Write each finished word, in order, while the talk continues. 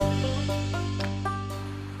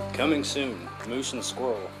Coming soon, Moose and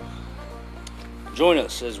Squirrel. Join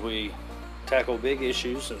us as we tackle big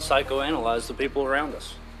issues and psychoanalyze the people around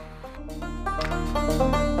us.